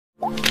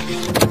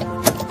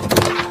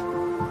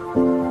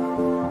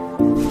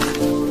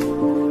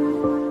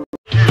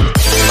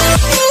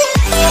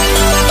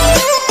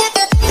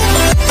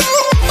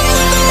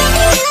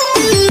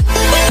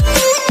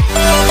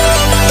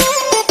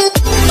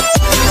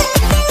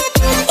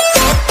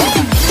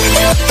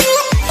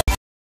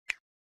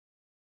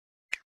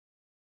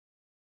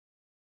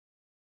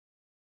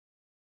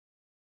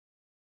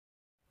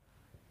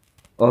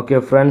Okay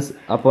friends,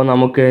 അപ്പോൾ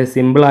നമുക്ക്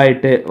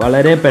സിമ്പിളായിട്ട്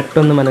വളരെ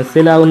പെട്ടെന്ന്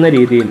മനസ്സിലാവുന്ന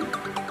രീതിയിൽ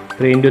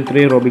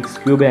 3x3 റൂബിക്സ്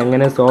ക്യൂബ്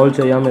എങ്ങനെ സോൾവ്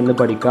ചെയ്യാമെന്ന്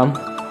പഠിക്കാം.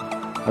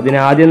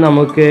 അതിനാദ്യം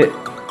നമുക്ക്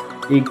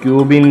ഈ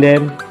ക്യൂബിൻ്റെ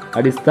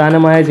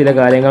അടിസ്ഥാനമായ ചില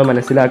കാര്യങ്ങൾ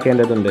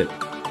മനസ്സിലാക്കേണ്ടതുണ്ട്.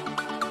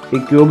 ഈ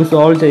ക്യൂബ്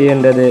സോൾവ്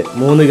ചെയ്യേണ്ടത്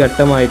 3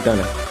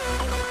 ഘട്ടമായിട്ടാണ്.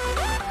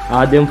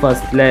 ആദ്യം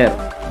ഫസ്റ്റ് ലെയർ,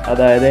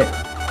 അതായത്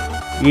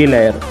ഈ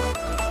ലെയർ,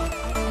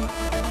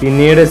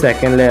 പിന്നീട്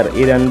സെക്കൻഡ് ലെയർ,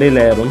 ഈ 2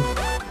 ലെയറും,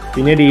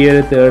 പിന്നീട് ഈ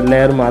ഒരു തേർഡ്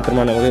ലെയർ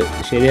മാത്രമാണ് നമുക്ക്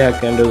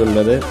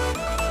ശരിയാക്കേണ്ടതുള്ളത്.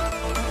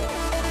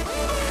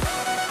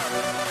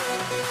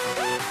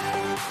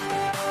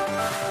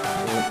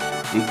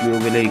 ഈ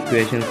ക്യൂബിലെ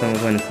ഇക്വേഷൻസ്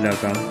നമുക്ക്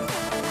മനസ്സിലാക്കാം.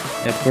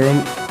 എപ്പോഴും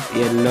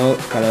യെല്ലോ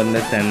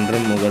കളറിൻ്റെ സെൻറ്റർ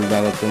മുകൾ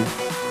ഭാഗത്തും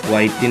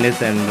വൈറ്റിൻ്റെ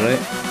സെൻറ്റർ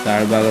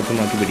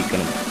താഴ്ഭാഗത്തുമാക്കി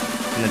പിടിക്കണം.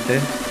 എന്നിട്ട്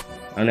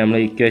ആണ് നമ്മൾ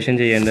ഇക്വേഷൻ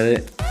ചെയ്യേണ്ടത്.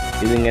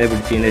 ഇതിങ്ങനെ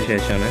പിടിച്ചതിൻ്റെ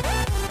ശേഷമാണ്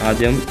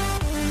ആദ്യം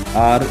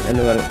ആർ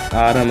എന്ന്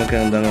ആർ നമുക്ക്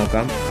എന്താ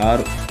നോക്കാം.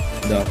 ആർ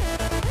ഇതാ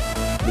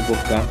ഇത്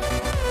പൊക്കാം.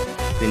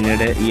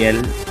 പിന്നീട് എൽ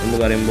എന്ന്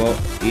പറയുമ്പോൾ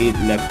ഈ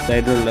ലെഫ്റ്റ്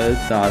സൈഡിലുള്ളത്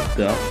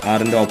താത്തുക,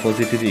 ആറിൻ്റെ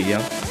ഓപ്പോസിറ്റ്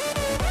ചെയ്യാം.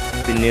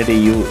 പിന്നീട്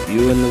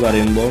യു എന്ന്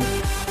പറയുമ്പോൾ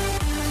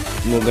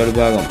മുകൾ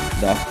ഭാഗം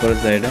അപ്പർ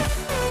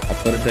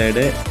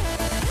സൈഡ്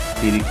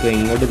തിരിക്കുക,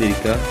 ഇങ്ങോട്ട്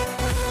തിരിക്കുക.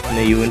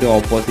 പിന്നെ യുവിൻ്റെ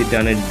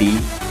ഓപ്പോസിറ്റാണ്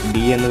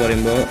ഡി എന്ന്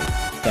പറയുമ്പോൾ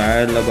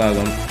താഴെയുള്ള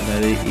ഭാഗം,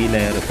 അതായത് ഈ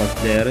ലെയർ,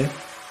 ഫസ്റ്റ് ലെയർ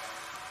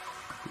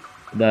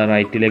ഇതാ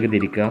റൈറ്റിലേക്ക്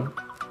തിരിക്കാം.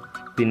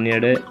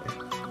 പിന്നീട്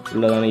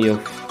ഉള്ളതാണ്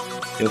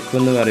എഫ്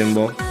എന്ന്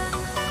പറയുമ്പോൾ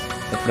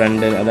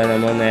ഫ്രണ്ട്, അതായത്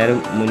നമ്മൾ നേരെ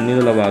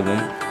മുന്നിലുള്ള ഭാഗം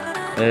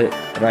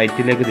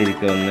റൈറ്റിലേക്ക്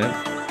തിരിക്കുക ഒന്ന്,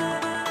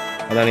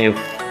 അതാണ്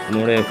എഫ്.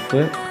 നമ്മുടെ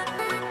എഫ്.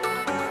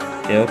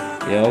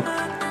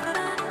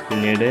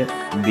 പിന്നീട്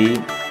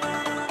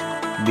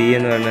ബി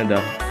എന്ന് പറയുന്നത് ഇതാ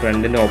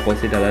ഫ്രണ്ടിൻ്റെ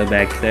ഓപ്പോസിറ്റ്, അതായത്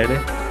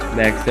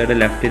ബാക്ക് സൈഡ്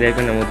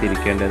ലെഫ്റ്റിലേക്കാണ് നമ്മൾ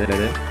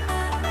തിരിക്കേണ്ടത്.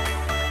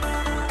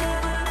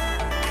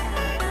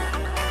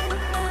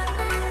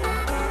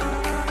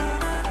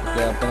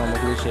 അപ്പോൾ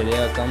നമുക്കിത്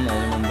ശരിയാക്കാം.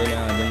 അതിന് മുമ്പ്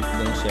ഞാൻ ആദ്യം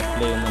ഇതൊന്ന് ഷഫിൾ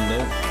ചെയ്യുന്നുണ്ട്.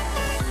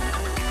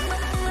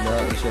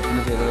 ഷഫിൾ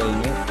ചെയ്ത്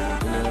കഴിഞ്ഞു.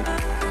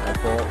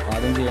 അപ്പോൾ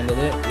ആദ്യം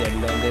ചെയ്യേണ്ടത്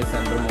യെല്ലോൻ്റെ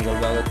സെൻറ്റർ മുകൾ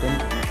ഭാഗത്തും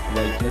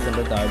വൈറ്റിൻ്റെ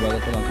സെൻറ്റർ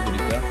താഴ്ഭാഗത്തും ആക്കി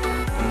പിടിക്കുക.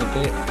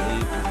 എന്നിട്ട് ഈ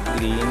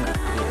ഗ്രീൻ,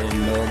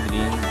 യെല്ലോ,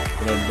 ഗ്രീൻ,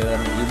 റെഡ്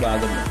ഈ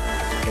ഭാഗത്ത്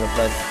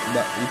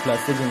ഈ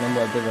പ്ലസ് ചിഹ്നം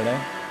പോലത്തെ ഇവിടെ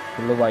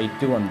ഫുള്ള്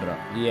വൈറ്റ് കൊണ്ടുവരിക.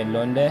 ഈ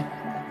യെല്ലോൻ്റെ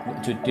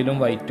ചുറ്റിലും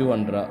വൈറ്റ്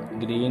കൊണ്ടുവരിക.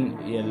 Green,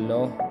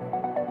 yellow,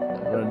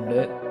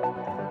 red,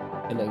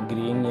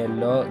 green,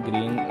 yellow,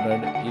 green,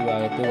 red ഈ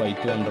ഭാഗത്ത്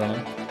വൈറ്റ്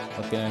കൊണ്ടുവരണം.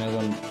 ഓക്കെ, ഞാൻ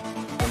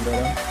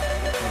കൊണ്ടുവരാം.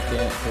 ഓക്കെ,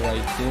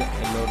 വൈറ്റ്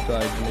എല്ലായിടത്തും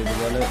ആയിട്ടുണ്ട്.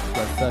 ഇതുപോലെ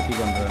പ്ലസ് ആക്കി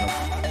കൊണ്ടുവരണം.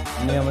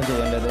 ഇനി നമ്മൾ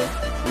ചെയ്യേണ്ടത്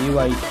ഈ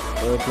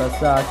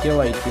പ്ലസ് ആക്കിയ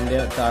വൈറ്റിൻ്റെ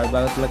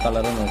താഴ്ഭാഗത്തുള്ള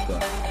കളർ നോക്കുക.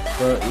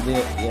 അപ്പോൾ ഇത്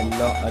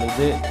യെല്ലോ,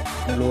 ഇത്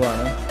ബ്ലൂ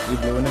ആണ്. ഈ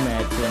ബ്ലൂവിന്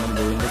മാച്ച് ചെയ്യണം.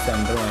 ബ്ലൂവിൻ്റെ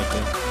സെൻറ്ററുമായിട്ട്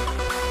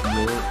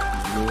ബ്ലൂ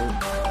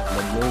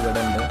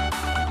ഇവിടെ ഉണ്ട്.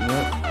 ഇനി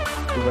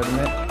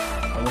ഇവിടുന്ന്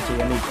നമ്മൾ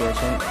ചെയ്യേണ്ട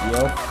ഇക്വേഷൻ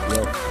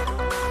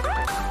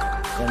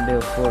രണ്ട്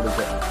എഫ്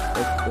കൊടുക്കുക.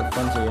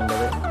 എഫാണ്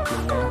ചെയ്യേണ്ടത്.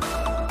 പിന്നെ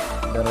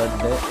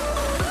റെഡ്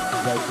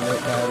ബാക്കിൻ്റെ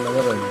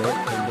താഴെയുള്ളത്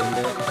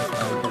റെഡിൻ്റെ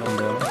ആയിട്ട്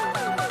കൊണ്ടുപോകണം.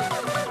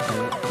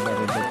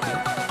 റെഡൊക്കെ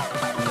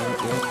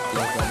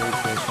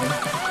ഇക്വേഷൻ.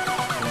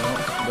 പിന്നെ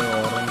ഇത്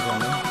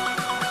ഓറഞ്ചാണ്.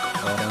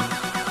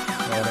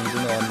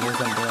 ഓറഞ്ചിൻ്റെ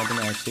സെൻറ്ററുമായിട്ട്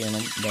മാച്ച്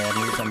ചെയ്യണം. ഇത്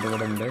ഓറഞ്ച് സെൻറ്റർ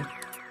ഇവിടെ ഉണ്ട്,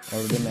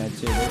 ഓൾറെഡി മാച്ച്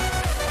ചെയ്ത്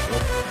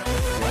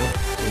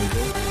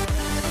ചെയ്തു.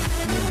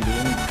 പിന്നെ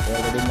ഗ്രീൻ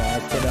ഓൾറെഡി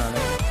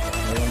മാച്ചഡാണ്,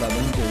 അതുകൊണ്ട്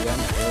അതും ചെയ്യാം.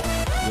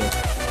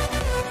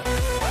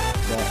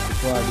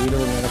 ഇപ്പോൾ അടിയിൽ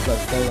ഇങ്ങനെ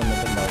പ്ലസ്സായി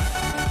വന്നിട്ടുണ്ടാവും.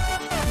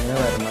 ഇങ്ങനെ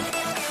വരണം.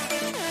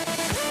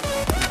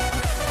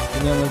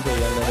 ഇനി നമ്മൾ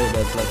ചെയ്യേണ്ടത്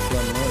പ്ലസ്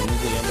വന്നു. ഇനി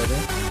ചെയ്യേണ്ടത്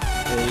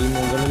ഈ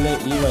മുകളിലെ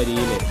ഈ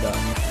വരിയിൽ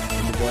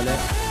ഇതുപോലെ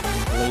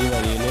ഉള്ള ഈ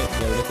വരിയിൽ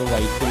എവിടെയൊക്കെ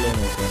വൈറ്റ് ഉള്ളത്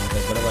നോക്കുക.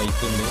 എവിടെ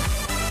വൈറ്റ് ഉണ്ട്.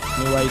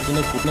 ഈ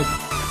വൈറ്റിൻ്റെ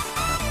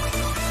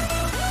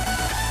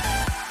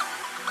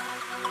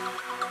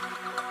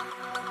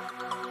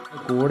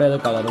കൂടെ അത്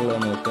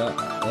കളറുള്ളത് നോക്കുക.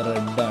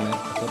 റെഡാണ്.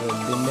 അപ്പോൾ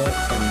റെഡിൻ്റെ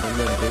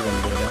സെൻറ്ററിൻ്റെ അടുത്ത്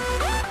കൊണ്ടുവരാം.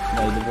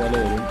 ഇതുപോലെ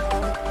വരും.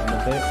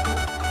 എന്നിട്ട്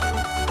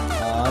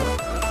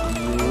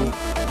RUR.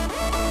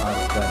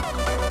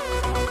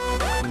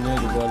 ഇനി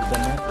ഇതുപോലെ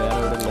തന്നെ വേറെ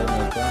ഇവിടെ ഉള്ളത്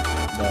നോക്കുക.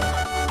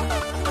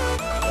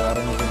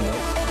 ഓറഞ്ചിൻ്റെ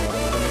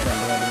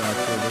സെൻറ്ററായിട്ട്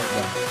മാച്ച്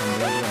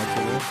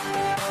ചെയ്ത്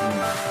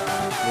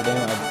ഇവിടെ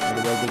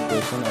അതുപോലത്തെ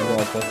ഇക്വേഷൻ, അത്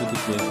ഓപ്പോസിറ്റ്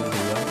ഇക്വേഷൻ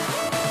ചെയ്യുക.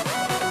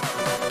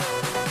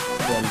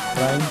 L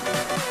prime,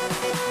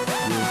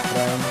 U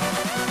prime,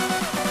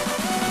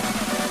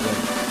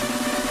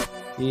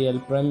 ഈ L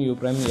prime, U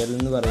prime, L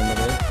എന്ന്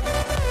പറയുന്നത്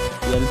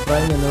L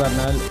prime എന്ന്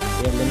പറഞ്ഞാൽ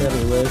Lൻ്റെ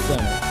റിവേഴ്സ്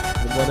ആണ്.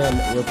 അതുപോലെ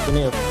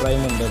എഫിന് F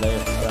prime ഉണ്ട്.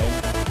 F prime,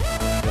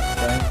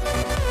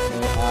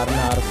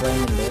 ആറിന് R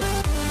prime ഉണ്ട്.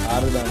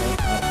 R ഇതാണ്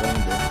R prime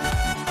ഉണ്ട്.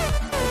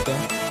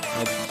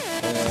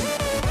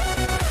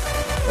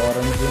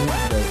 ഓറഞ്ചും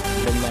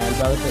ഇതിൻ്റെ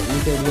മേൽഭാഗത്ത് ഈ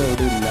സൈഡിൽ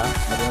എവിടെ ഇല്ല,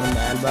 അതുകൊണ്ട്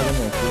മേൽഭാഗം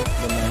നോക്കി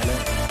ഇത് മേലെ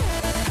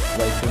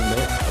വൈറ്റ് ഉണ്ട്.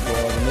 അപ്പോൾ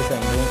അതിൻ്റെ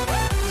സെൻറ്ററും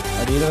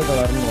അടിയിലുള്ള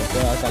കളറിന്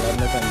നോക്കുക, ആ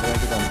കളറിൻ്റെ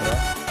സെൻറ്ററായിട്ട് കൊണ്ടുവരിക.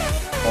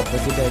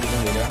 ഓപ്പോസിറ്റ് ആയിരിക്കും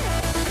വരിക.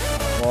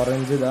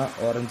 ഓറഞ്ച് ഇതാ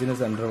ഓറഞ്ചിൻ്റെ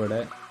സെൻറ്റർ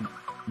ഇവിടെ,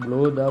 ബ്ലൂ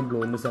ഇതാ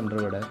ബ്ലൂവിൻ്റെ സെൻറ്റർ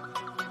ഇവിടെ.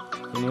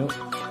 ഇനി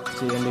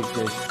ചെയ്യേണ്ട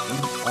equation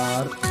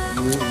are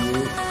you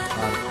you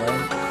are prime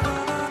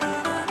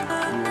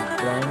U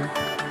prime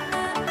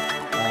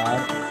are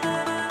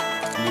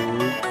you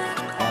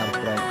are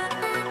prime.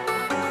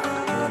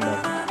 അതുകൊണ്ടോ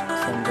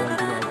centre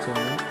എനിക്ക് മാച്ച്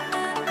ചെയ്യുന്നു.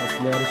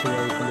 First layer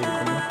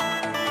ശരിയായിക്കൊണ്ടിരിക്കുന്നു.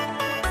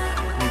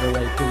 ഇത്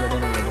വൈറ്റ് ഇവിടെ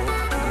ഉള്ളത്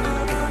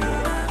ഇങ്ങോട്ട്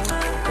കൊണ്ടുവരിക,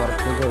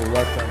 പുറത്തേക്ക്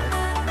ഒഴിവാക്കാണ്.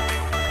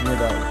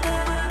 ഇതാവും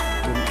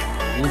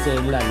ഈ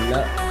സൈഡിലല്ല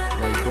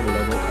വൈറ്റ്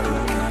ഉള്ളത്,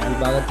 അതുകൊണ്ട്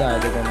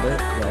മേൽഭാഗത്തായതുകൊണ്ട്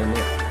അതിന്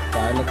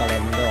താഴെ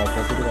കളറിൻ്റെ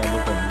ഓപ്പോസിറ്റ്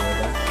കളറിൽ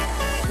കൊണ്ടുവരിക.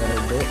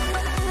 Red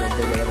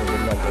colour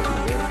റെഡിൻ്റെ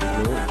opposite,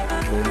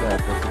 ബ്ലൂവിൻ്റെ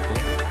opposite.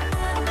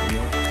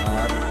 പിന്നെ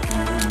are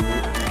you you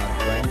are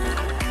prime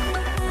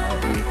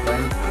U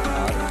prime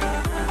are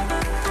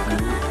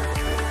you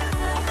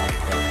are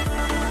prime.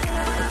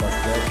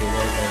 First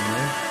ശരിയായി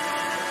കഴിഞ്ഞു.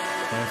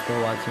 Thanks for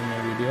watching my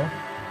video.